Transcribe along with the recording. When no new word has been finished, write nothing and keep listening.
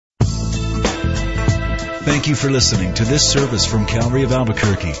Thank you for listening to this service from Calvary of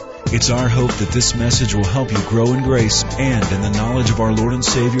Albuquerque. It's our hope that this message will help you grow in grace and in the knowledge of our Lord and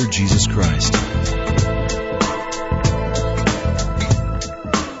Savior, Jesus Christ.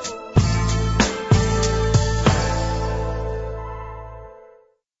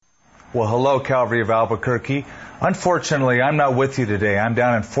 Well, hello, Calvary of Albuquerque. Unfortunately, I'm not with you today. I'm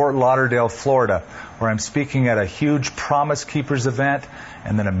down in Fort Lauderdale, Florida, where I'm speaking at a huge Promise Keepers event,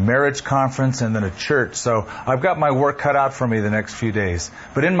 and then a marriage conference, and then a church. So I've got my work cut out for me the next few days.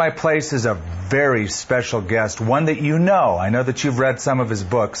 But in my place is a very special guest, one that you know. I know that you've read some of his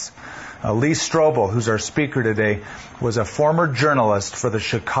books. Lee Strobel, who's our speaker today, was a former journalist for the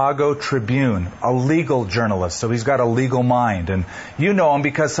Chicago Tribune, a legal journalist, so he's got a legal mind. And you know him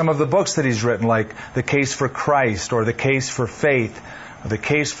because some of the books that he's written, like The Case for Christ, or The Case for Faith, or The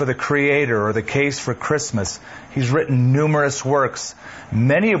Case for the Creator, or The Case for Christmas. He's written numerous works,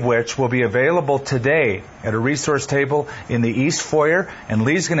 many of which will be available today at a resource table in the East Foyer, and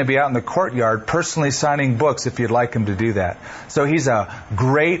Lee's going to be out in the courtyard personally signing books if you'd like him to do that. So he's a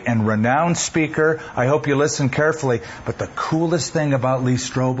great and renowned speaker. I hope you listen carefully. But the coolest thing about Lee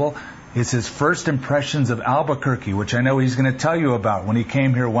Strobel is his first impressions of Albuquerque, which I know he's going to tell you about when he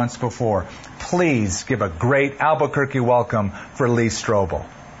came here once before. Please give a great Albuquerque welcome for Lee Strobel.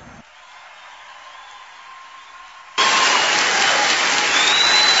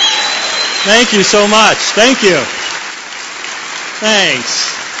 Thank you so much. Thank you.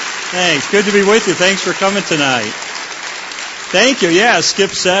 Thanks. Good to be with you. Thanks for coming tonight. Thank you. Yeah, Skip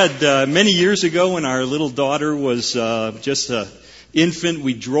said many years ago when our little daughter was just an infant,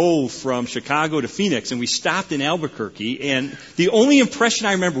 we drove from Chicago to Phoenix, and we stopped in Albuquerque. And the only impression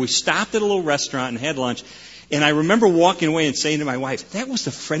I remember, we stopped at a little restaurant and had lunch. And I remember walking away and saying to my wife, that was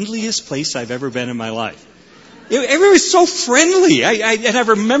the friendliest place I've ever been in my life. Everyone was so friendly. And I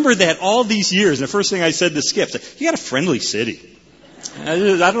remember that all these years. And the first thing I said to Skip, you got a friendly city. I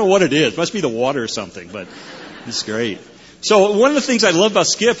don't know what it is. It must be the water or something, but it's great. So one of the things I love about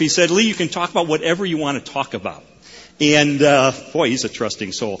Skip, he said, Lee, you can talk about whatever you want to talk about. And, boy, he's a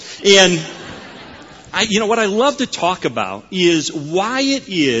trusting soul. And, what I love to talk about is why it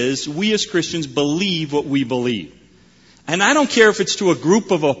is we as Christians believe what we believe. And I don't care if it's to a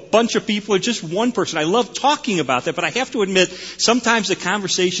group of a bunch of people or just one person. I love talking about that, but I have to admit, sometimes the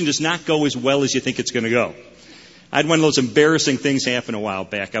conversation does not go as well as you think it's going to go. I had one of those embarrassing things happen a while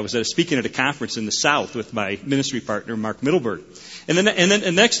back. I was speaking at a conference in the South with my ministry partner, Mark Middleberg. And then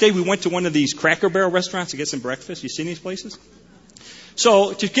the next day we went to one of these Cracker Barrel restaurants to get some breakfast. You seen these places?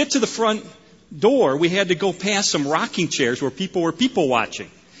 So to get to the front door, we had to go past some rocking chairs where people were people watching.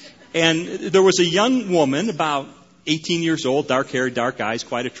 And there was a young woman, about 18 years old, dark hair, dark eyes,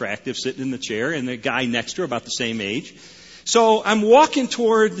 quite attractive, sitting in the chair, and the guy next to her about the same age. So I'm walking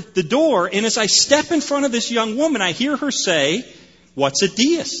toward the door, and as I step in front of this young woman, I hear her say, "What's a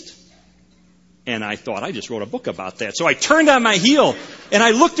deist?" And I thought, I just wrote a book about that. So I turned on my heel, and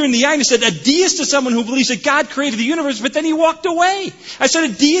I looked her in the eye and I said, a deist is someone who believes that God created the universe, but then he walked away. I said,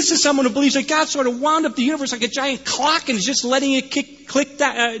 a deist is someone who believes that God sort of wound up the universe like a giant clock and is just letting it click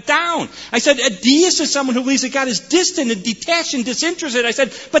down. I said, a deist is someone who believes that God is distant and detached and disinterested. I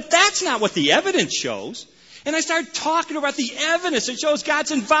said, but that's not what the evidence shows. And I started talking about the evidence that shows God's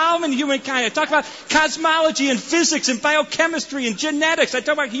involvement in humankind. I talked about cosmology and physics and biochemistry and genetics. I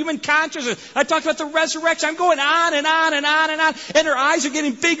talked about human consciousness. I talked about the resurrection. I'm going on and on and on and on. And her eyes are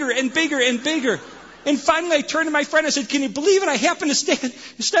getting bigger and bigger and bigger. And finally I turned to my friend and I said, can you believe it? I happened to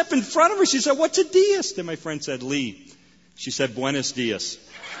step in front of her. She said, what's a deist? And my friend said, Lee. She said, Buenos dias.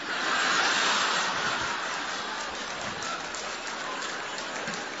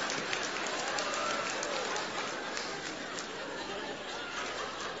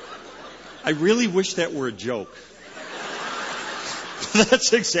 I really wish that were a joke.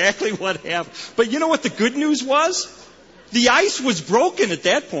 That's exactly what happened. But you know what the good news was? The ice was broken at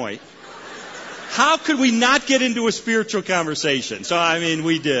that point. How could we not get into a spiritual conversation? So,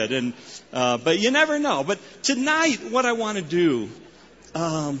 we did. But you never know. But tonight, what I want to do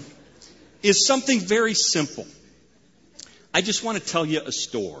is something very simple. I just want to tell you a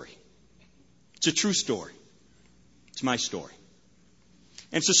story. It's a true story. It's my story.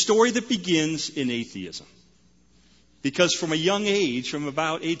 And it's a story that begins in atheism. Because from a young age, from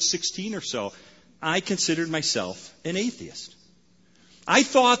about age 16 or so, I considered myself an atheist. I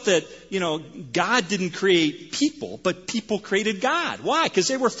thought that, God didn't create people, but people created God. Why? Because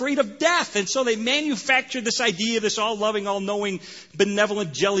they were afraid of death. And so they manufactured this idea, this all-loving, all-knowing,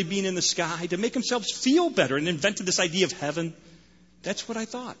 benevolent jelly bean in the sky to make themselves feel better and invented this idea of heaven. That's what I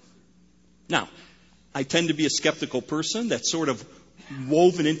thought. Now, I tend to be a skeptical person. That's sort of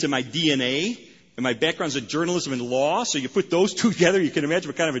woven into my DNA. And my background's in journalism and law, so you put those two together, you can imagine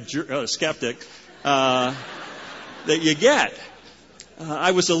what kind of a skeptic that you get.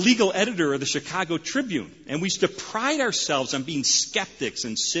 I was a legal editor of the Chicago Tribune, and we used to pride ourselves on being skeptics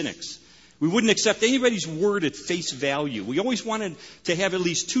and cynics. We wouldn't accept anybody's word at face value. We always wanted to have at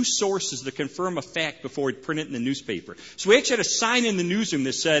least two sources to confirm a fact before we'd print it in the newspaper. So we actually had a sign in the newsroom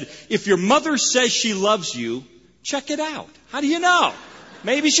that said, if your mother says she loves you, check it out. How do you know?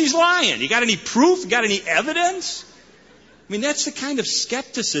 Maybe she's lying. You got any proof? You got any evidence? I mean, that's the kind of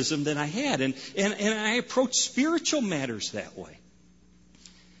skepticism that I had. And I approached spiritual matters that way.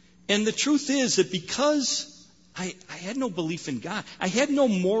 And the truth is that because I had no belief in God, I had no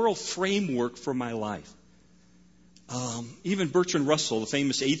moral framework for my life. Even Bertrand Russell, the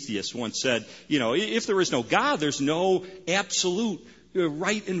famous atheist, once said, if there is no God, there's no absolute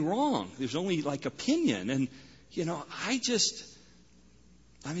right and wrong. There's only like opinion. And,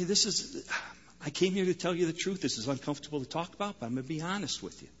 I came here to tell you the truth. This is uncomfortable to talk about, but I'm going to be honest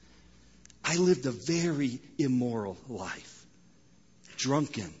with you. I lived a very immoral life.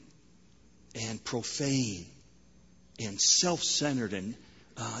 Drunken and profane and self-centered and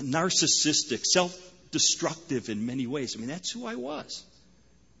narcissistic, self-destructive in many ways. I mean, that's who I was.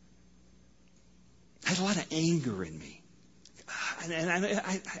 I had a lot of anger in me.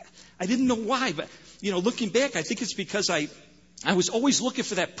 And I didn't know why, but, looking back, I think it's because I was always looking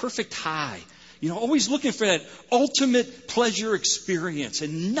for that perfect high. Always looking for that ultimate pleasure experience,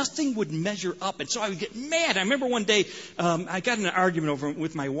 and nothing would measure up. And so I would get mad. I remember one day I got in an argument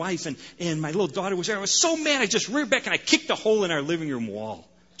with my wife, and my little daughter was there. I was so mad, I just reared back and I kicked a hole in our living room wall,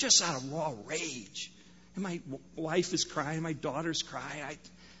 just out of raw rage. And my wife is crying, my daughter's crying.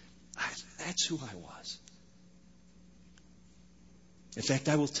 That's who I was. In fact,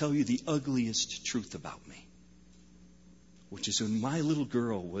 I will tell you the ugliest truth about me, which is when my little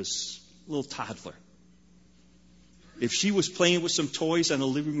girl was a little toddler. If she was playing with some toys on the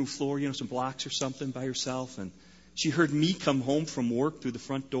living room floor, some blocks or something by herself, and she heard me come home from work through the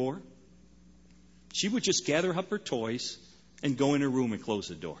front door, she would just gather up her toys and go in her room and close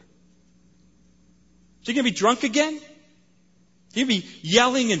the door. She going to be drunk again? She'd be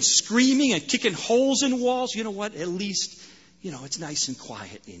yelling and screaming and kicking holes in walls. You know what? At least, it's nice and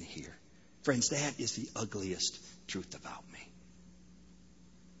quiet in here. Friends, that is the ugliest truth about me.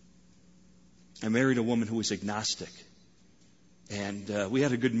 I married a woman who was agnostic. And we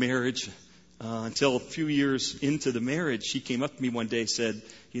had a good marriage until a few years into the marriage. She came up to me one day and said,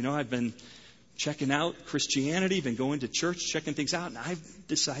 I've been checking out Christianity, been going to church, checking things out, and I've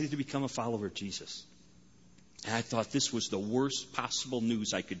decided to become a follower of Jesus. And I thought this was the worst possible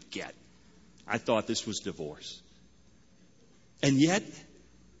news I could get. I thought this was divorce. And yet,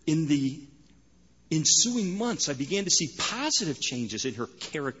 in the ensuing months, I began to see positive changes in her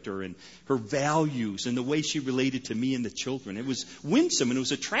character and her values and the way she related to me and the children. It was winsome and it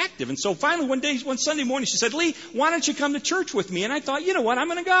was attractive. And so finally one Sunday morning, she said, Lee, why don't you come to church with me? And I thought, you know what, I'm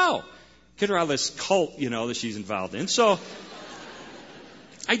going to go. Get her out of this cult, that she's involved in. So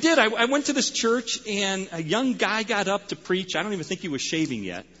I did. I went to this church, and a young guy got up to preach. I don't even think he was shaving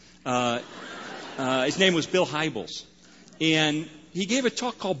yet. His name was Bill Hybels. And he gave a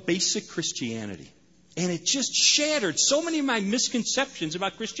talk called Basic Christianity. And it just shattered so many of my misconceptions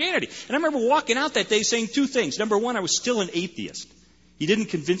about Christianity. And I remember walking out that day saying two things. Number one, I was still an atheist. He didn't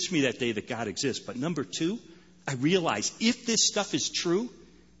convince me that day that God exists. But number two, I realized if this stuff is true,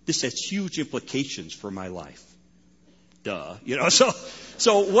 this has huge implications for my life. Duh.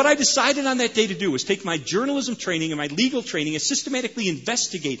 So what I decided on that day to do was take my journalism training and my legal training and systematically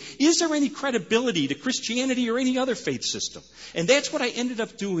investigate, is there any credibility to Christianity or any other faith system? And that's what I ended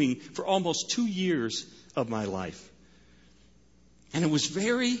up doing for almost 2 years of my life. And it was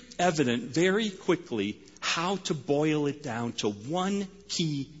very evident very quickly how to boil it down to one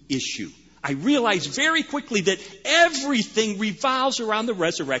key issue. I realized very quickly that everything revolves around the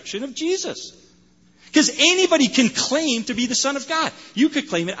resurrection of Jesus. Because anybody can claim to be the Son of God. You could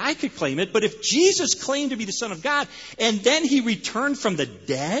claim it, I could claim it, but if Jesus claimed to be the Son of God and then he returned from the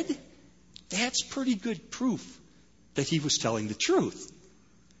dead, that's pretty good proof that he was telling the truth.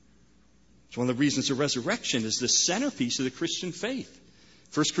 It's one of the reasons the resurrection is the centerpiece of the Christian faith.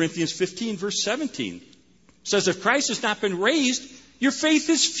 1 Corinthians 15, verse 17 says, if Christ has not been raised, your faith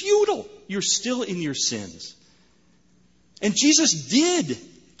is futile. You're still in your sins. And Jesus did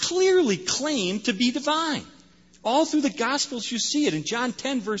clearly claim to be divine. All through the Gospels you see it. In John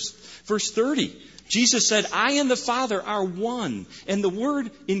 10, verse 30, Jesus said, I and the Father are one. And the word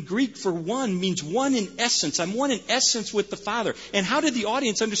in Greek for one means one in essence. I'm one in essence with the Father. And how did the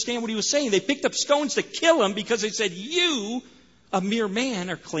audience understand what he was saying? They picked up stones to kill him because they said, you, a mere man,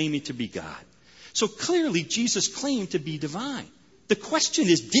 are claiming to be God. So clearly, Jesus claimed to be divine. The question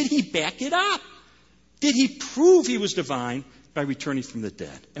is, did he back it up? Did he prove he was divine by returning from the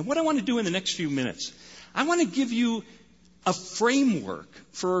dead? And what I want to do in the next few minutes, I want to give you a framework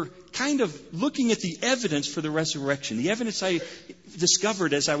for kind of looking at the evidence for the resurrection, the evidence I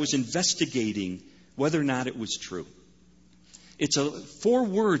discovered as I was investigating whether or not it was true. It's 4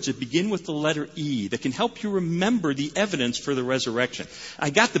 words that begin with the letter E that can help you remember the evidence for the resurrection.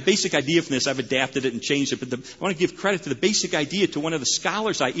 I got the basic idea from this. I've adapted it and changed it, but I want to give credit to the basic idea to one of the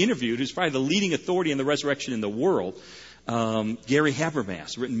scholars I interviewed, who's probably the leading authority on the resurrection in the world, Gary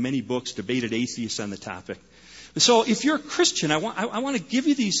Habermas, written many books, debated atheists on the topic. So if you're a Christian, I want to give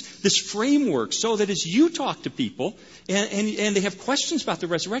you this framework so that as you talk to people and they have questions about the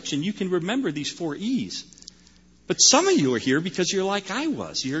resurrection, you can remember these 4 E's. But some of you are here because you're like I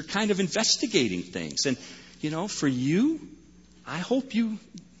was. You're kind of investigating things. And, for you, I hope you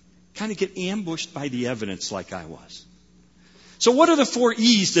kind of get ambushed by the evidence like I was. So what are the 4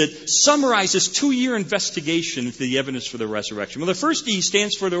 E's that summarize this 2-year investigation into the evidence for the resurrection? Well, the first E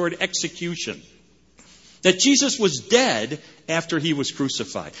stands for the word execution. That Jesus was dead after he was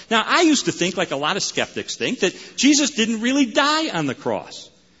crucified. Now, I used to think, like a lot of skeptics think, that Jesus didn't really die on the cross.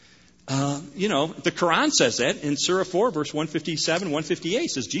 The Quran says that in Surah 4, verse 157, 158,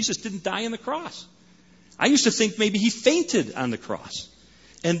 says Jesus didn't die on the cross. I used to think maybe he fainted on the cross.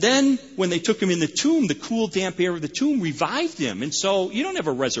 And then when they took him in the tomb, the cool, damp air of the tomb revived him. And so you don't have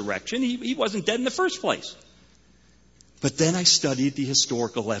a resurrection. He wasn't dead in the first place. But then I studied the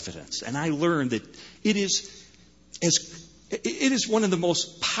historical evidence, and I learned that it is one of the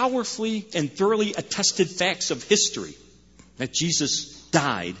most powerfully and thoroughly attested facts of history that Jesus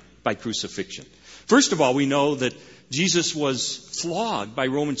died by crucifixion. First of all, we know that Jesus was flogged by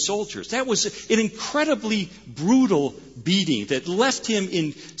Roman soldiers. That was an incredibly brutal beating that left him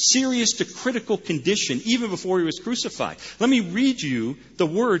in serious to critical condition even before he was crucified. Let me read you the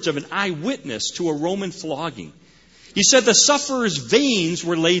words of an eyewitness to a Roman flogging. He said, "The sufferer's veins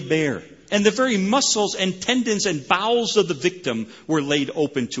were laid bare, and the very muscles and tendons and bowels of the victim were laid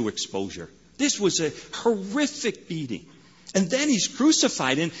open to exposure." This was a horrific beating. And then he's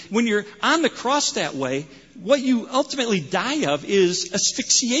crucified. And when you're on the cross that way, what you ultimately die of is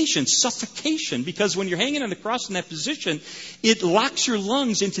asphyxiation, suffocation. Because when you're hanging on the cross in that position, it locks your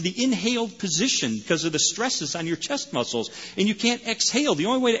lungs into the inhaled position because of the stresses on your chest muscles. And you can't exhale. The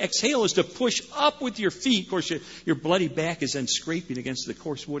only way to exhale is to push up with your feet. Of course, your bloody back is then scraping against the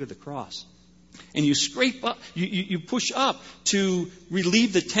coarse wood of the cross. And you scrape up, you push up to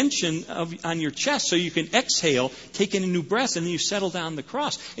relieve the tension on your chest so you can exhale, take in a new breath, and then you settle down the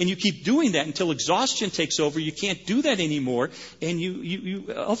cross. And you keep doing that until exhaustion takes over. You can't do that anymore, and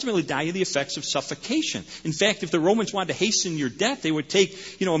you ultimately die of the effects of suffocation. In fact, if the Romans wanted to hasten your death, they would take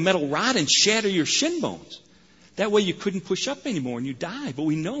a metal rod and shatter your shin bones. That way you couldn't push up anymore and you die. But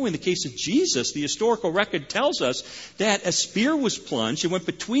we know in the case of Jesus, the historical record tells us that a spear was plunged. It went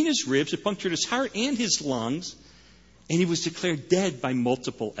between his ribs. It punctured his heart and his lungs. And he was declared dead by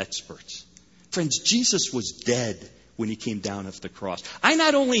multiple experts. Friends, Jesus was dead when he came down off the cross. I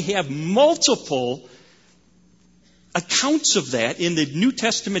not only have multiple accounts of that in the New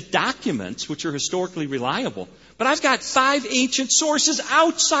Testament documents, which are historically reliable, but I've got 5 ancient sources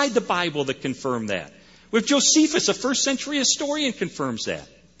outside the Bible that confirm that. With Josephus, a first century historian, confirms that.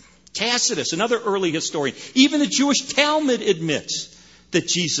 Tacitus, another early historian. Even the Jewish Talmud admits that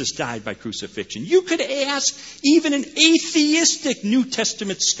Jesus died by crucifixion. You could ask even an atheistic New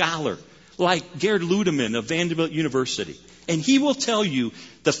Testament scholar like Gerd Ludemann of Vanderbilt University, and he will tell you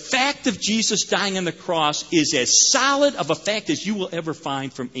the fact of Jesus dying on the cross is as solid of a fact as you will ever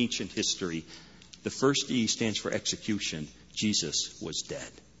find from ancient history. The first E stands for execution. Jesus was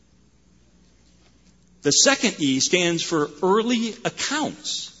dead. The second E stands for early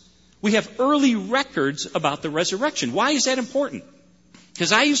accounts. We have early records about the resurrection. Why is that important?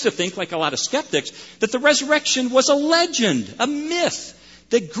 Because I used to think, like a lot of skeptics, that the resurrection was a legend, a myth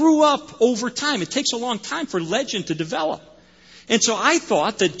that grew up over time. It takes a long time for legend to develop. And so I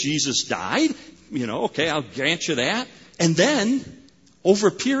thought that Jesus died. Okay, I'll grant you that. And then, over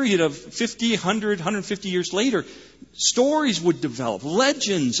a period of 50, 100, 150 years later, stories would develop,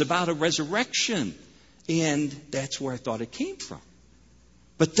 legends about a resurrection. And that's where I thought it came from.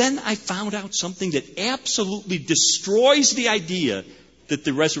 But then I found out something that absolutely destroys the idea that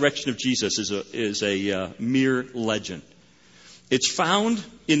the resurrection of Jesus is a mere legend. It's found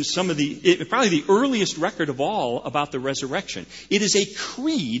in probably the earliest record of all about the resurrection. It is a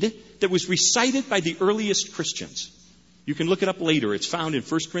creed that was recited by the earliest Christians. You can look it up later. It's found in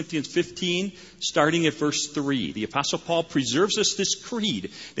 1 Corinthians 15, starting at verse 3. The Apostle Paul preserves us this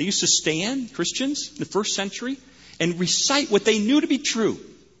creed. They used to stand, Christians, in the first century, and recite what they knew to be true.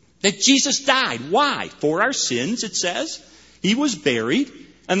 That Jesus died. Why? For our sins, it says. He was buried.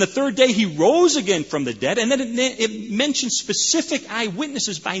 And the third day he rose again from the dead. And then it mentions specific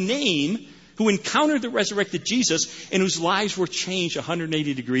eyewitnesses by name who encountered the resurrected Jesus and whose lives were changed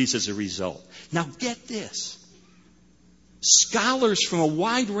 180 degrees as a result. Now get this. Scholars from a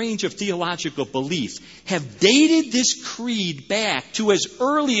wide range of theological belief have dated this creed back to as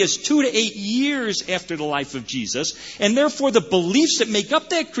early as 2 to 8 years after the life of Jesus, and therefore the beliefs that make up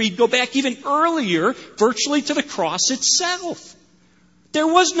that creed go back even earlier, virtually to the cross itself. There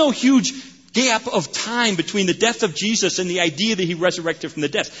was no huge gap of time between the death of Jesus and the idea that he resurrected from the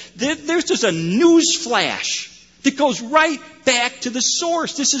dead. There's just a news flash that goes right back to the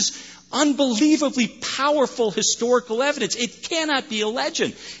source. This is unbelievably powerful historical evidence. It cannot be a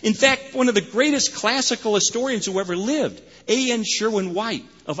legend. In fact, one of the greatest classical historians who ever lived, A.N. Sherwin-White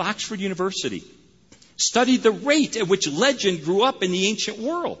of Oxford University, studied the rate at which legend grew up in the ancient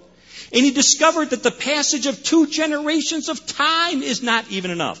world. And he discovered that the passage of 2 generations of time is not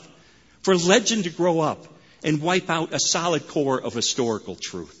even enough for legend to grow up and wipe out a solid core of historical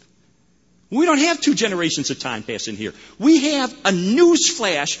truth. We don't have 2 generations of time passing here. We have a news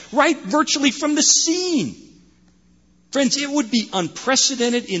flash right virtually from the scene. Friends, it would be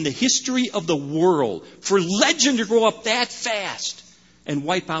unprecedented in the history of the world for legend to grow up that fast and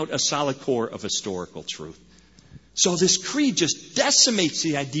wipe out a solid core of historical truth. So this creed just decimates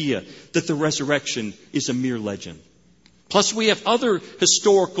the idea that the resurrection is a mere legend. Plus, we have other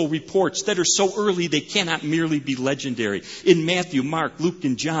historical reports that are so early they cannot merely be legendary. In Matthew, Mark, Luke,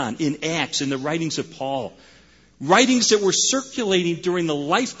 and John, in Acts, in the writings of Paul. Writings that were circulating during the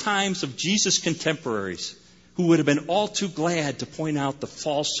lifetimes of Jesus' contemporaries, who would have been all too glad to point out the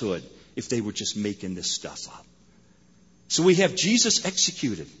falsehood if they were just making this stuff up. So we have Jesus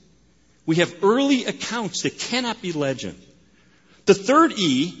executed. We have early accounts that cannot be legend. The third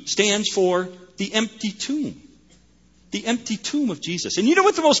E stands for the empty tomb. The empty tomb of Jesus. And you know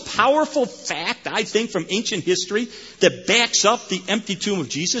what the most powerful fact, I think, from ancient history that backs up the empty tomb of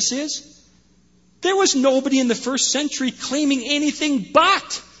Jesus is? There was nobody in the first century claiming anything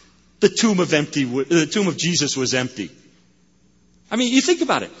but the tomb of Jesus was empty. I mean, you think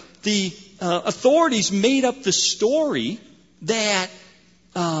about it. The authorities made up the story that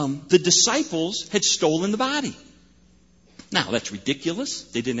the disciples had stolen the body. Now, that's ridiculous.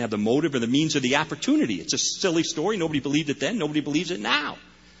 They didn't have the motive or the means or the opportunity. It's a silly story. Nobody believed it then. Nobody believes it now.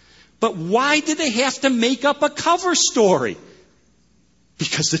 But why did they have to make up a cover story?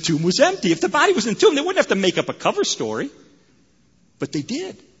 Because the tomb was empty. If the body was in the tomb, they wouldn't have to make up a cover story. But they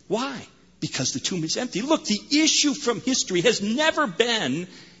did. Why? Because the tomb is empty. Look, the issue from history has never been,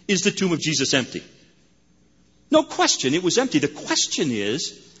 is the tomb of Jesus empty? No question, it was empty. The question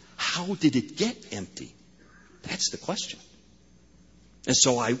is, how did it get empty? That's the question. And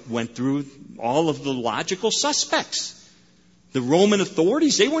so I went through all of the logical suspects. The Roman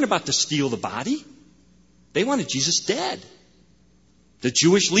authorities, they weren't about to steal the body. They wanted Jesus dead. The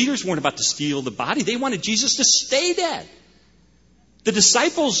Jewish leaders weren't about to steal the body. They wanted Jesus to stay dead. The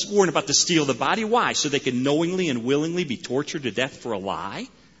disciples weren't about to steal the body. Why? So they could knowingly and willingly be tortured to death for a lie?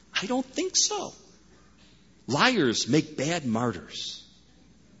 I don't think so. Liars make bad martyrs.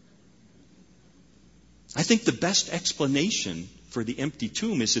 I think the best explanation for the empty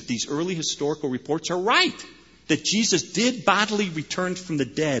tomb is that these early historical reports are right. That Jesus did bodily return from the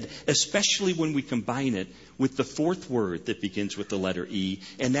dead, especially when we combine it with the fourth word that begins with the letter E,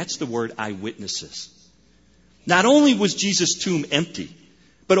 and that's the word eyewitnesses. Not only was Jesus' tomb empty,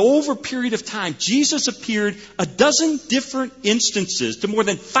 but over a period of time, Jesus appeared a dozen different instances to more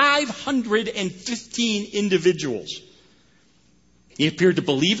than 515 individuals. He appeared to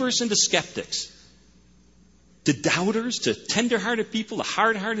believers and to skeptics, to doubters, to tender-hearted people, to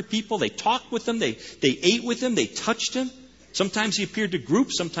hard-hearted people. They talked with him, they ate with him, they touched him. Sometimes he appeared to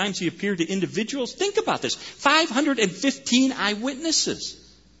groups, sometimes he appeared to individuals. Think about this, 515 eyewitnesses.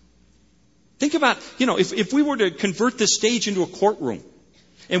 Think about, if we were to convert this stage into a courtroom,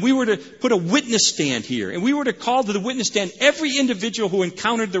 and we were to put a witness stand here, and we were to call to the witness stand every individual who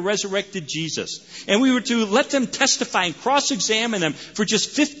encountered the resurrected Jesus, and we were to let them testify and cross-examine them for just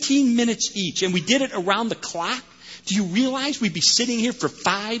 15 minutes each, and we did it around the clock, do you realize we'd be sitting here for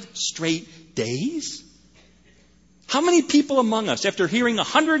 5 straight days? How many people among us, after hearing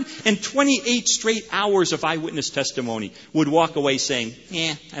 128 straight hours of eyewitness testimony, would walk away saying,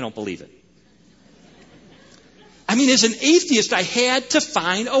 I don't believe it? I mean, as an atheist, I had to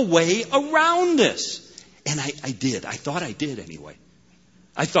find a way around this. And I did. I thought I did anyway.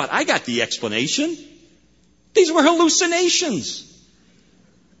 I thought I got the explanation. These were hallucinations.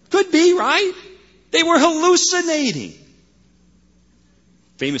 Could be, right? They were hallucinating.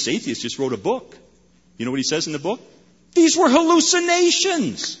 Famous atheist just wrote a book. You know what he says in the book? These were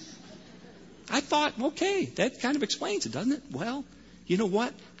hallucinations. I thought, okay, that kind of explains it, doesn't it? Well, you know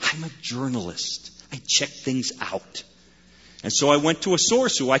what? I'm a journalist. I check things out. And so I went to a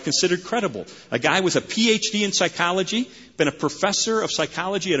source who I considered credible. A guy with a PhD in psychology, been a professor of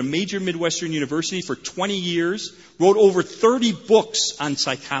psychology at a major Midwestern university for 20 years, wrote over 30 books on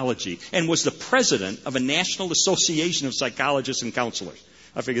psychology, and was the president of a National Association of Psychologists and Counselors.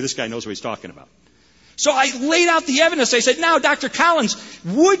 I figured this guy knows what he's talking about. So I laid out the evidence. I said, now, Dr. Collins,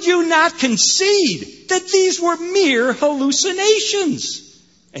 would you not concede that these were mere hallucinations?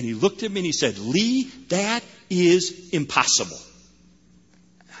 And he looked at me and he said, Lee, that is impossible.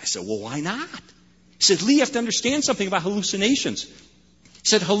 I said, well, why not? He said, Lee, you have to understand something about hallucinations. He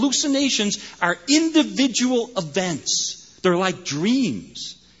said, hallucinations are individual events. They're like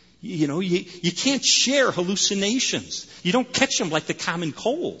dreams. You know, you can't share hallucinations. You don't catch them like the common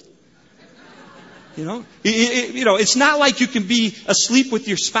cold. You know, it's not like you can be asleep with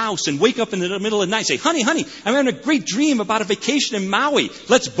your spouse and wake up in the middle of the night and say, honey, I'm having a great dream about a vacation in Maui.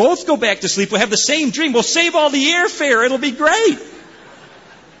 Let's both go back to sleep. We'll have the same dream. We'll save all the airfare. It'll be great.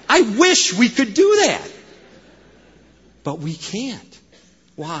 I wish we could do that. But we can't.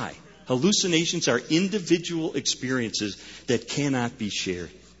 Why? Hallucinations are individual experiences that cannot be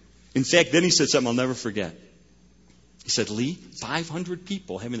shared. In fact, then he said something I'll never forget. He said, Lee, 500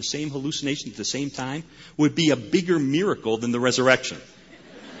 people having the same hallucination at the same time would be a bigger miracle than the resurrection.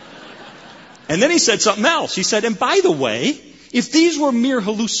 And then he said something else. He said, and by the way, if these were mere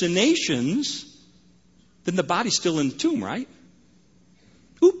hallucinations, then the body's still in the tomb, right?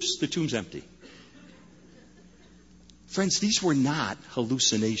 Oops, the tomb's empty. Friends, these were not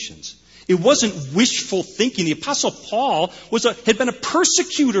hallucinations. It wasn't wishful thinking. The Apostle Paul had been a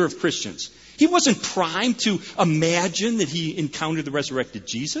persecutor of Christians. He wasn't primed to imagine that he encountered the resurrected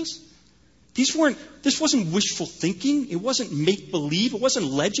Jesus. This wasn't wishful thinking. It wasn't make-believe. It wasn't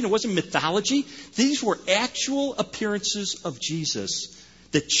legend. It wasn't mythology. These were actual appearances of Jesus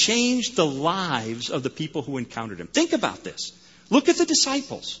that changed the lives of the people who encountered him. Think about this. Look at the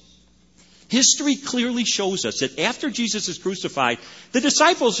disciples. History clearly shows us that after Jesus is crucified, the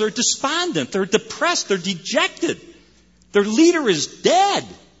disciples are despondent. They're depressed. They're dejected. Their leader is dead.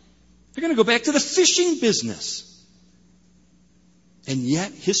 They're going to go back to the fishing business. And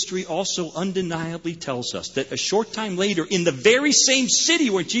yet, history also undeniably tells us that a short time later, in the very same city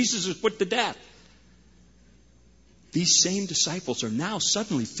where Jesus was put to death, these same disciples are now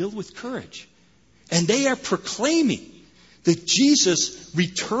suddenly filled with courage. And they are proclaiming that Jesus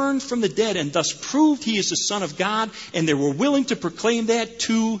returned from the dead and thus proved he is the Son of God, and they were willing to proclaim that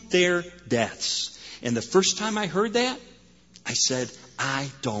to their deaths. And the first time I heard that, I said, I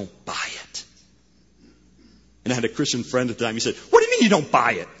don't buy it. And I had a Christian friend at the time. He said, what do you mean you don't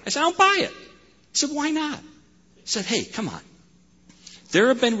buy it? I said, I don't buy it. He said, why not? He said, hey, come on. There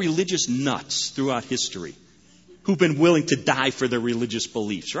have been religious nuts throughout history who've been willing to die for their religious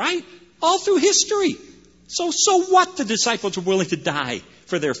beliefs, right? All through history. So what the disciples were willing to die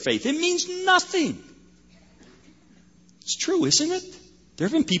for their faith? It means nothing. It's true, isn't it? There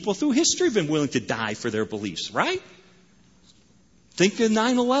have been people through history who've been willing to die for their beliefs, right? Think of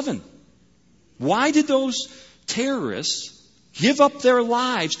 9/11. Why did those terrorists give up their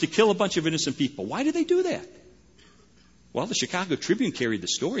lives to kill a bunch of innocent people? Why did they do that? Well, the Chicago Tribune carried the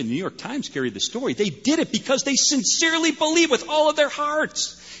story. The New York Times carried the story. They did it because they sincerely believed with all of their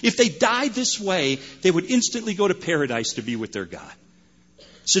hearts. If they died this way, they would instantly go to paradise to be with their God.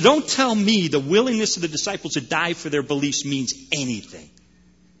 So don't tell me the willingness of the disciples to die for their beliefs means anything.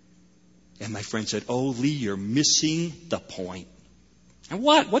 And my friend said, oh, Lee, you're missing the point. And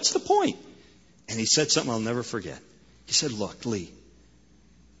what? What's the point? And he said something I'll never forget. He said, look, Lee,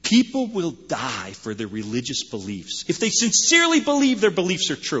 people will die for their religious beliefs if they sincerely believe their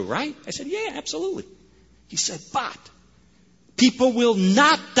beliefs are true, right? I said, yeah, absolutely. He said, but people will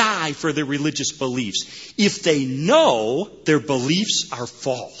not die for their religious beliefs if they know their beliefs are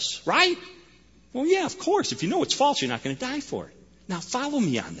false, right? Well, yeah, of course. If you know it's false, you're not going to die for it. Now, follow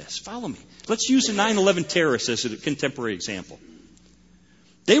me on this. Follow me. Let's use the 9/11 terrorists as a contemporary example.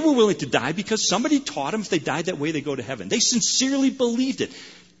 They were willing to die because somebody taught them if they died that way, they go to heaven. They sincerely believed it.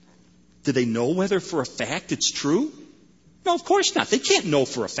 Do they know whether for a fact it's true? No, of course not. They can't know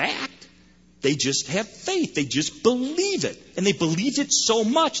for a fact. They just have faith. They just believe it. And they believed it so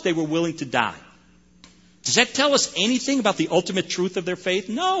much they were willing to die. Does that tell us anything about the ultimate truth of their faith?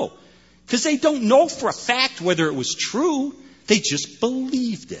 No. Because they don't know for a fact whether it was true. They just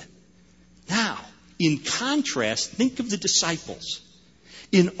believed it. Now, in contrast, think of the disciples.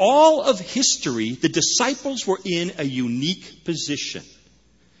 In all of history, the disciples were in a unique position.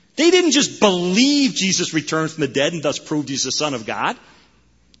 They didn't just believe Jesus returned from the dead and thus proved he's the Son of God.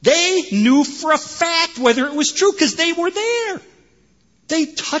 They knew for a fact whether it was true because they were there. They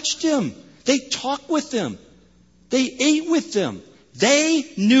touched him. They talked with him. They ate with them. They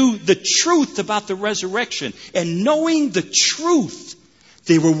knew the truth about the resurrection. And knowing the truth,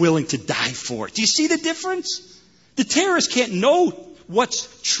 they were willing to die for it. Do you see the difference? The terrorist can't know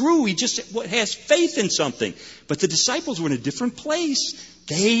what's true. He just has faith in something. But the disciples were in a different place.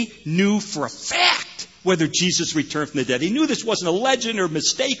 They knew for a fact whether Jesus returned from the dead. They knew this wasn't a legend or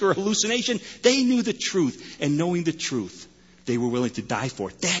mistake or hallucination. They knew the truth. And knowing the truth, they were willing to die for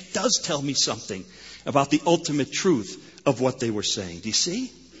it. That does tell me something about the ultimate truth of what they were saying. Do you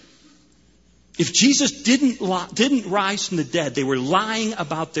see? If Jesus didn't rise from the dead, they were lying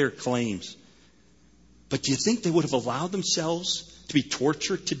about their claims. But do you think they would have allowed themselves to be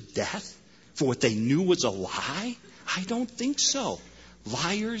tortured to death for what they knew was a lie? I don't think so.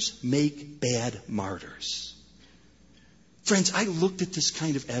 Liars make bad martyrs. Friends, I looked at this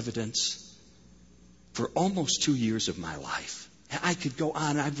kind of evidence for almost 2 years of my life. I could go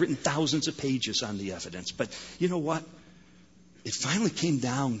on. I've written thousands of pages on the evidence. But you know what? It finally came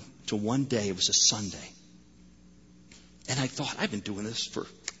down to one day. It was a Sunday. And I thought, I've been doing this for a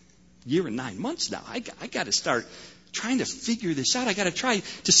year and 9 months now. I got to start trying to figure this out. I got to try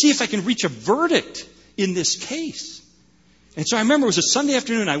to see if I can reach a verdict in this case. And so I remember it was a Sunday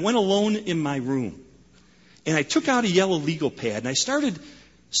afternoon. I went alone in my room. And I took out a yellow legal pad. And I started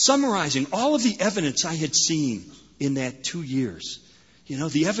summarizing all of the evidence I had seen in that 2 years. You know,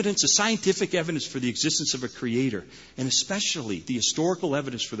 the evidence, the scientific evidence for the existence of a creator, and especially the historical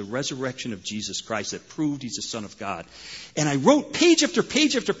evidence for the resurrection of Jesus Christ that proved he's the Son of God. And I wrote page after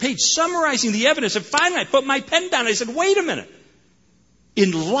page after page summarizing the evidence. And finally I put my pen down and I said, wait a minute.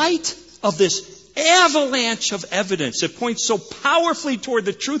 In light of this avalanche of evidence that points so powerfully toward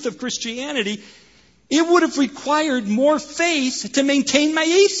the truth of Christianity, it would have required more faith to maintain my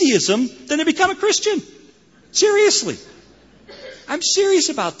atheism than to become a Christian. Seriously. I'm serious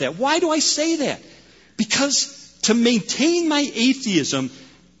about that. Why do I say that? Because to maintain my atheism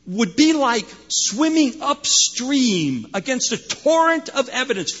would be like swimming upstream against a torrent of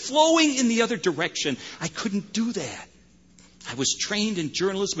evidence flowing in the other direction. I couldn't do that. I was trained in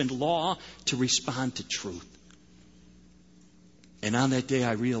journalism and law to respond to truth. And on that day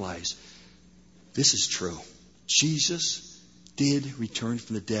I realized this is true. Jesus did return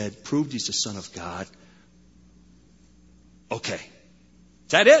from the dead, proved he's the Son of God. Okay.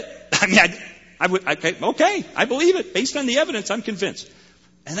 Is that it? I mean, okay, I believe it. Based on the evidence, I'm convinced.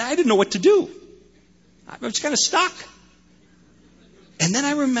 And I didn't know what to do. I was kind of stuck. And then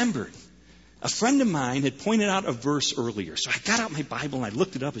I remembered a friend of mine had pointed out a verse earlier. So I got out my Bible and I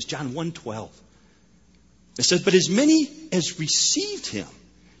looked it up. It's John 1:12. It says, but as many as received him,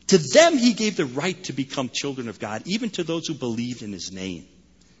 to them he gave the right to become children of God, even to those who believed in his name.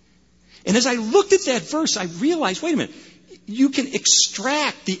 And as I looked at that verse, I realized, wait a minute, you can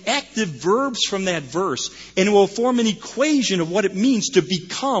extract the active verbs from that verse and it will form an equation of what it means to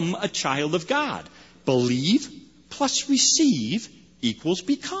become a child of God. Believe plus receive equals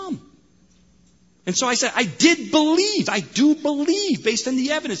become. And so I said, I do believe, based on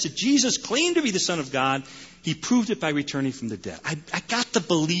the evidence that Jesus claimed to be the Son of God. He proved it by returning from the dead. I got the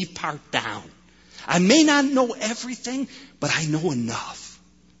believe part down. I may not know everything, but I know enough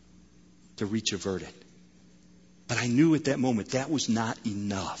to reach a verdict. But I knew at that moment that was not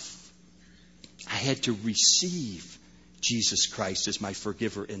enough. I had to receive Jesus Christ as my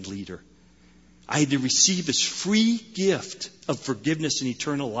forgiver and leader. I had to receive this free gift of forgiveness and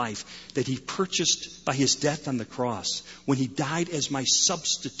eternal life that he purchased by his death on the cross when he died as my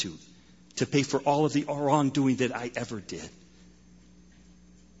substitute to pay for all of the wrongdoing that I ever did.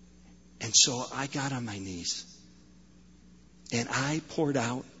 And so I got on my knees and I poured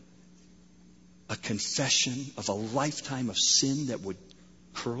out a confession of a lifetime of sin that would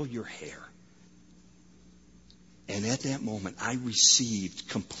curl your hair. And at that moment, I received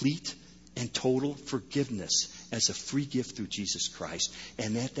complete and total forgiveness as a free gift through Jesus Christ.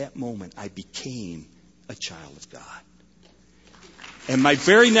 And at that moment, I became a child of God. And my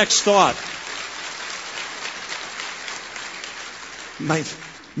very next thought,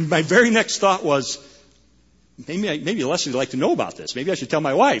 my very next thought was, maybe Leslie would like to know about this. Maybe I should tell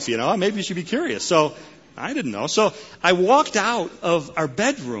my wife, maybe you should be curious. So I didn't know. So I walked out of our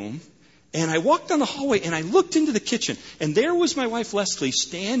bedroom and I walked down the hallway and I looked into the kitchen and there was my wife Leslie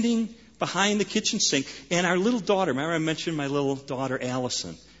standing behind the kitchen sink. And our little daughter, remember I mentioned my little daughter,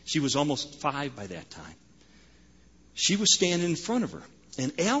 Allison. She was almost 5 by that time. She was standing in front of her.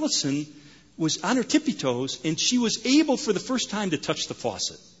 And Allison was on her tippy toes, and she was able for the first time to touch the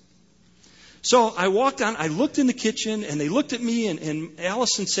faucet. So I walked on, I looked in the kitchen, and they looked at me, and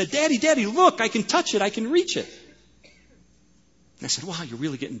Allison said, Daddy, look, I can touch it, I can reach it. And I said, wow, you're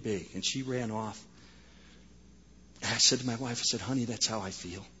really getting big. And she ran off. And I said to my wife, I said, honey, that's how I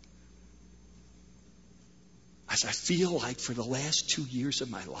feel. I said, I feel like for the last 2 years of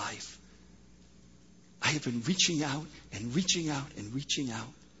my life, I have been reaching out and reaching out and reaching out.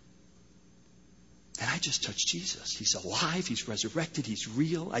 And I just touched Jesus. He's alive. He's resurrected. He's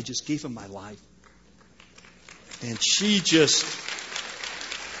real. I just gave him my life. And she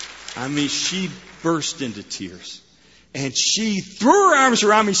burst into tears. And she threw her arms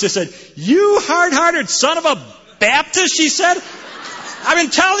around me. She said, you hard-hearted son of a Baptist, she said. I've been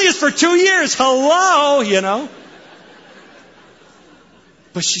telling you this for 2 years. Hello,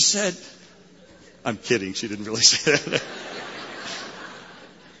 But she said, I'm kidding. She didn't really say that.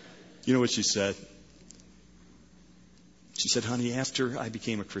 You know what she said? She said, honey, after I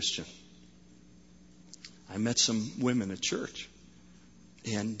became a Christian, I met some women at church.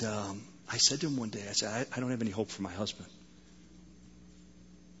 And I said to him one day, I said, I don't have any hope for my husband.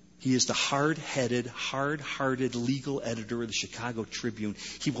 He is the hard-headed, hard-hearted legal editor of the Chicago Tribune.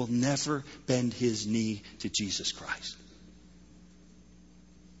 He will never bend his knee to Jesus Christ.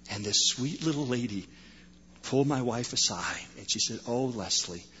 And this sweet little lady pulled my wife aside, and she said, oh,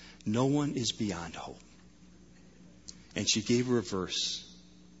 Leslie, no one is beyond hope. And she gave her a verse,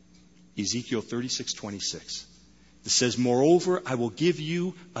 Ezekiel 36:26. It says, moreover, I will give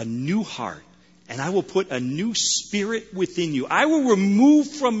you a new heart, and I will put a new spirit within you. I will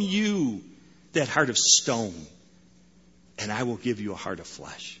remove from you that heart of stone, and I will give you a heart of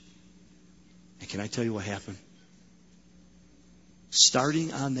flesh. And can I tell you what happened?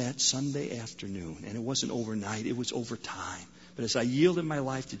 Starting on that Sunday afternoon, and it wasn't overnight, it was over time. But as I yielded my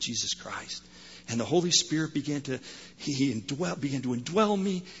life to Jesus Christ, and the Holy Spirit began to indwell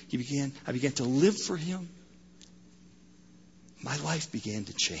me, I began to live for him. My life began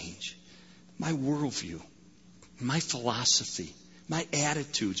to change. My worldview, my philosophy, my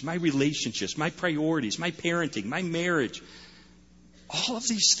attitudes, my relationships, my priorities, my parenting, my marriage. All of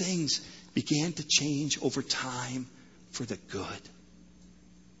these things began to change over time for the good.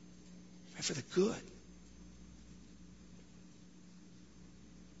 For the good.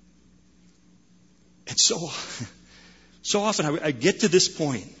 And so often I get to this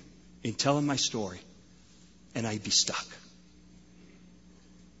point in telling my story, and I'd be stuck.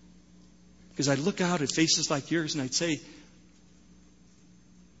 Because I'd look out at faces like yours and I'd say,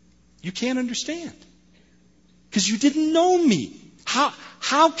 you can't understand. Because you didn't know me.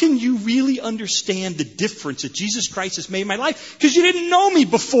 How can you really understand the difference that Jesus Christ has made in my life? Because you didn't know me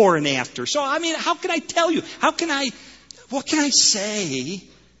before and after. So, how can I tell you? What can I say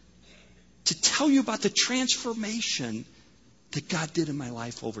to tell you about the transformation that God did in my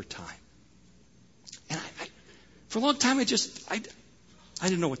life over time? And for a long time, I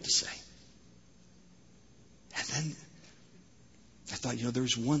didn't know what to say. And then I thought,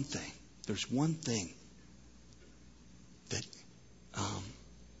 there's one thing that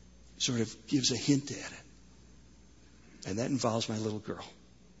sort of gives a hint at it. And that involves my little girl.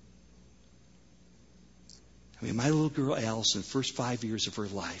 My little girl, Allison, first 5 years of her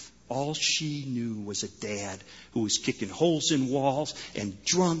life, all she knew was a dad who was kicking holes in walls and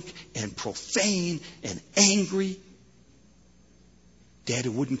drunk and profane and angry. Dad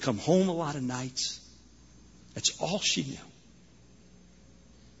who wouldn't come home a lot of nights. That's all she knew.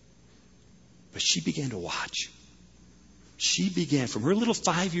 But she began to watch. She began, from her little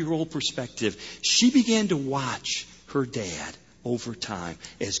 5-year-old perspective, she began to watch her dad over time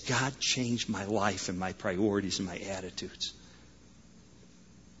as God changed my life and my priorities and my attitudes.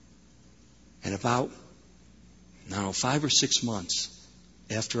 And about, 5 or 6 months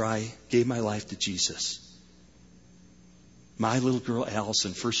after I gave my life to Jesus, my little girl,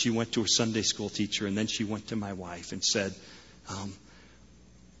 Allison, first she went to her Sunday school teacher, and then she went to my wife and said,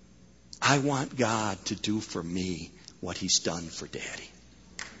 I want God to do for me what he's done for Daddy.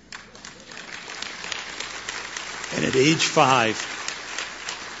 And at age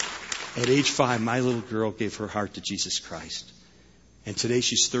 5, my little girl gave her heart to Jesus Christ. And today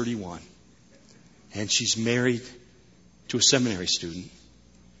she's 31. And she's married to a seminary student.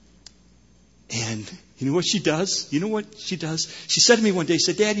 And you know what she does? She said to me one day, she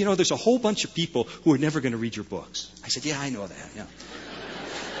said, Dad, there's a whole bunch of people who are never going to read your books. I said, yeah, I know that. Yeah.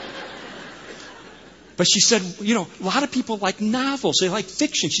 But she said, a lot of people like novels. They like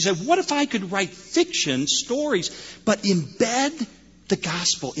fiction. She said, what if I could write fiction, stories, but embed the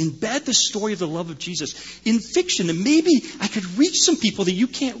gospel, embed the story of the love of Jesus in fiction, and maybe I could reach some people that you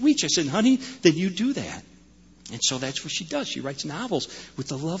can't reach. I said, honey, then you do that. And so that's what she does. She writes novels with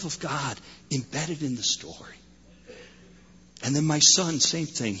the love of God embedded in the story. And then my son, same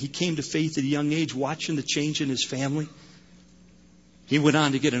thing. He came to faith at a young age, watching the change in his family. He went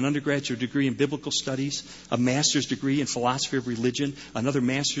on to get an undergraduate degree in biblical studies, a master's degree in philosophy of religion, another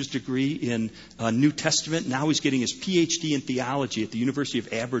master's degree in New Testament. Now he's getting his PhD in theology at the University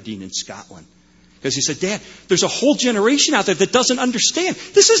of Aberdeen in Scotland. Because he said, Dad, there's a whole generation out there that doesn't understand.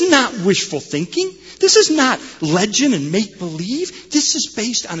 This is not wishful thinking. This is not legend and make-believe. This is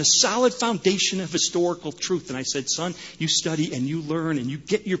based on a solid foundation of historical truth. And I said, son, you study and you learn and you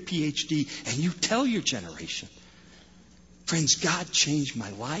get your PhD and you tell your generation. Friends, God changed my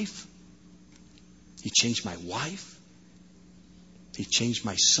life. He changed my wife. He changed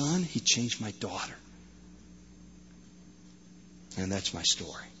my son. He changed my daughter. And that's my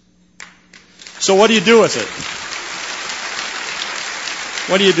story. So what do you do with it?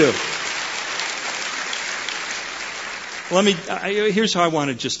 What do you do? Here's how I want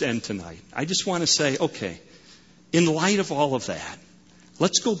to just end tonight. I just want to say, okay, in light of all of that,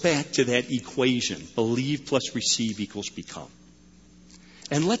 let's go back to that equation. Believe plus receive equals become.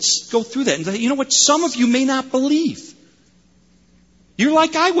 And let's go through that. And you know what? Some of you may not believe. You're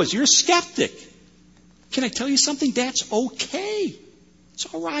like I was. You're a skeptic. Can I tell you something? That's okay. It's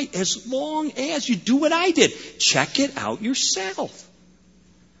all right as long as you do what I did. Check it out yourself.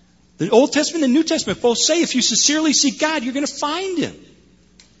 The Old Testament and the New Testament both say if you sincerely seek God, you're going to find Him.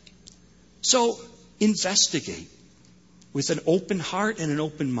 So investigate with an open heart and an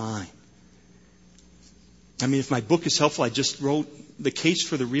open mind. I mean, if my book is helpful, I just wrote The Case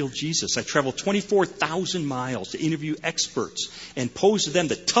for the Real Jesus. I traveled 24,000 miles to interview experts and pose to them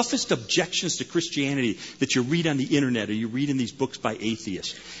the toughest objections to Christianity that you read on the internet or you read in these books by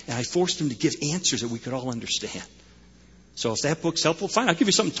atheists. And I forced them to give answers that we could all understand. So if that book's helpful, fine, I'll give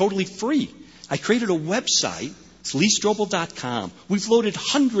you something totally free. I created a website. It's leestrobel.com. We've loaded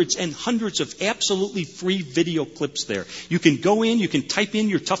hundreds and hundreds of absolutely free video clips there. You can go in, you can type in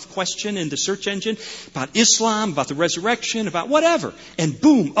your tough question in the search engine about Islam, about the resurrection, about whatever. And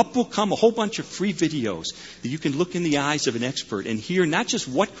boom, up will come a whole bunch of free videos that you can look in the eyes of an expert and hear not just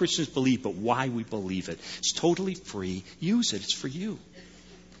what Christians believe, but why we believe it. It's totally free. Use it. It's for you.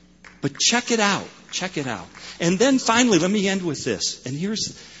 But check it out. Check it out. And then finally, let me end with this. And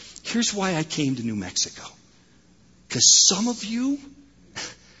here's why I came to New Mexico. Because some of you,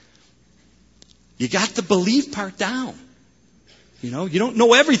 you got the believe part down. You don't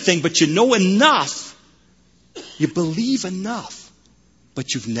know everything, but you know enough. You believe enough,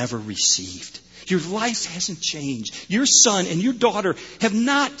 but you've never received. Your life hasn't changed. Your son and your daughter have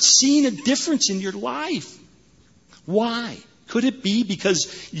not seen a difference in your life. Why? Could it be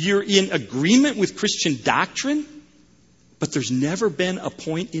because you're in agreement with Christian doctrine, but there's never been a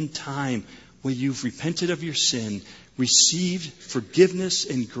point in time where you've repented of your sin, received forgiveness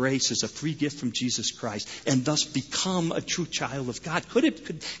and grace as a free gift from Jesus Christ, and thus become a true child of God?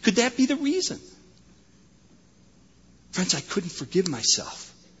 Could that be the reason? Friends, I couldn't forgive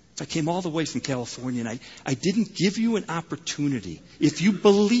myself. If I came all the way from California and I didn't give you an opportunity, if you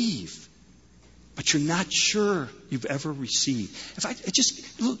believe, but you're not sure you've ever received,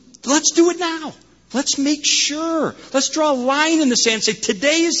 let's do it now. Let's make sure. Let's draw a line in the sand and say,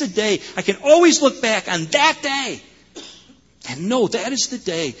 today is the day. I can always look back on that day and know that is the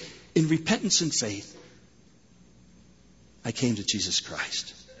day in repentance and faith I came to Jesus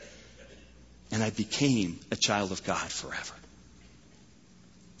Christ. And I became a child of God forever.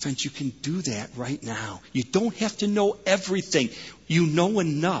 Friends, you can do that right now. You don't have to know everything. You know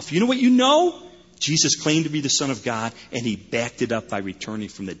enough. You know what you know? Jesus claimed to be the Son of God, and He backed it up by returning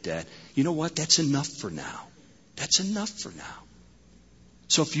from the dead. You know what? That's enough for now. That's enough for now.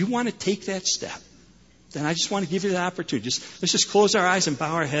 So if you want to take that step, then I just want to give you the opportunity. Let's just close our eyes and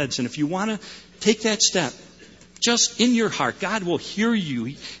bow our heads. And if you want to take that step, just in your heart, God will hear you.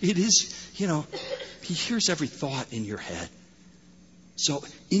 He hears every thought in your head. So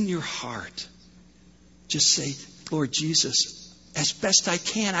in your heart, just say, Lord Jesus, as best I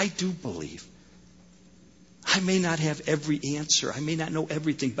can, I do believe. I may not have every answer. I may not know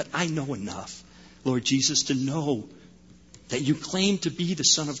everything, but I know enough, Lord Jesus, to know that you claim to be the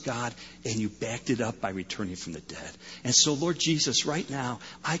Son of God and you backed it up by returning from the dead. And so, Lord Jesus, right now,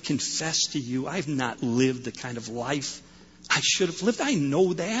 I confess to you, I've not lived the kind of life I should have lived. I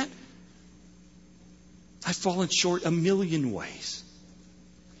know that. I've fallen short a million ways.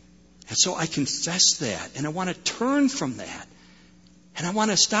 And so I confess that, and I want to turn from that. And I want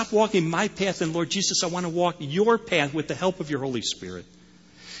to stop walking my path, and Lord Jesus, I want to walk your path with the help of your Holy Spirit.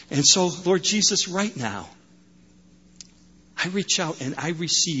 And so, Lord Jesus, right now, I reach out and I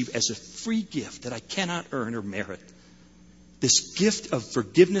receive as a free gift that I cannot earn or merit this gift of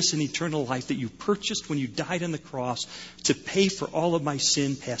forgiveness and eternal life that you purchased when you died on the cross to pay for all of my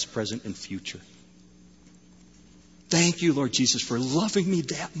sin, past, present, and future. Thank you, Lord Jesus, for loving me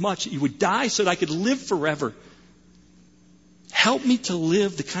that much that you would die so that I could live forever. Help me to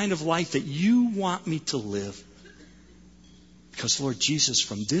live the kind of life that you want me to live. Because, Lord Jesus,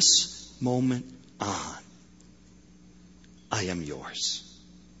 from this moment on, I am yours.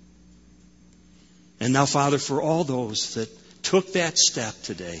 And now, Father, for all those that took that step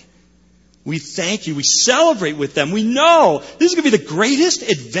today, we thank you. We celebrate with them. We know this is going to be the greatest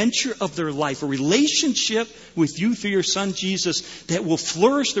adventure of their life, a relationship with you through your Son, Jesus, that will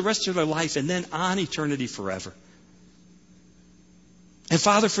flourish the rest of their life and then on eternity forever. And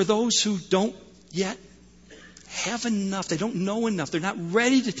Father, for those who don't yet have enough, they don't know enough, they're not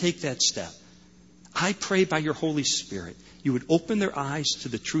ready to take that step, I pray by your Holy Spirit, you would open their eyes to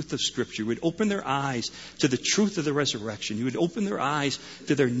the truth of Scripture. You would open their eyes to the truth of the resurrection. You would open their eyes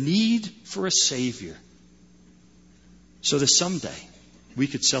to their need for a Savior, so that someday we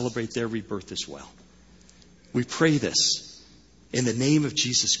could celebrate their rebirth as well. We pray this in the name of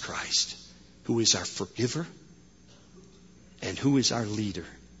Jesus Christ, who is our forgiver and who is our leader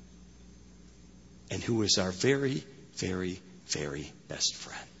and who is our very, very, very best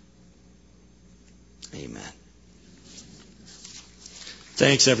friend. Amen.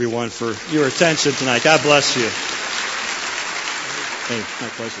 Thanks, everyone, for your attention tonight. God bless you. Hey, my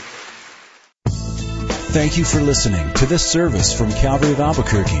pleasure. Thank you for listening to this service from Calvary of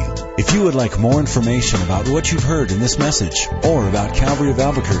Albuquerque. If you would like more information about what you've heard in this message or about Calvary of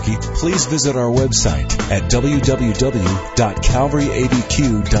Albuquerque, please visit our website at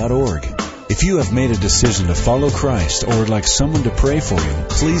www.calvaryabq.org. If you have made a decision to follow Christ or would like someone to pray for you,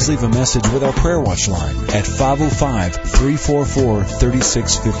 please leave a message with our Prayer Watch line at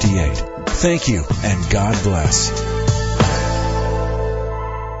 505-344-3658. Thank you, and God bless.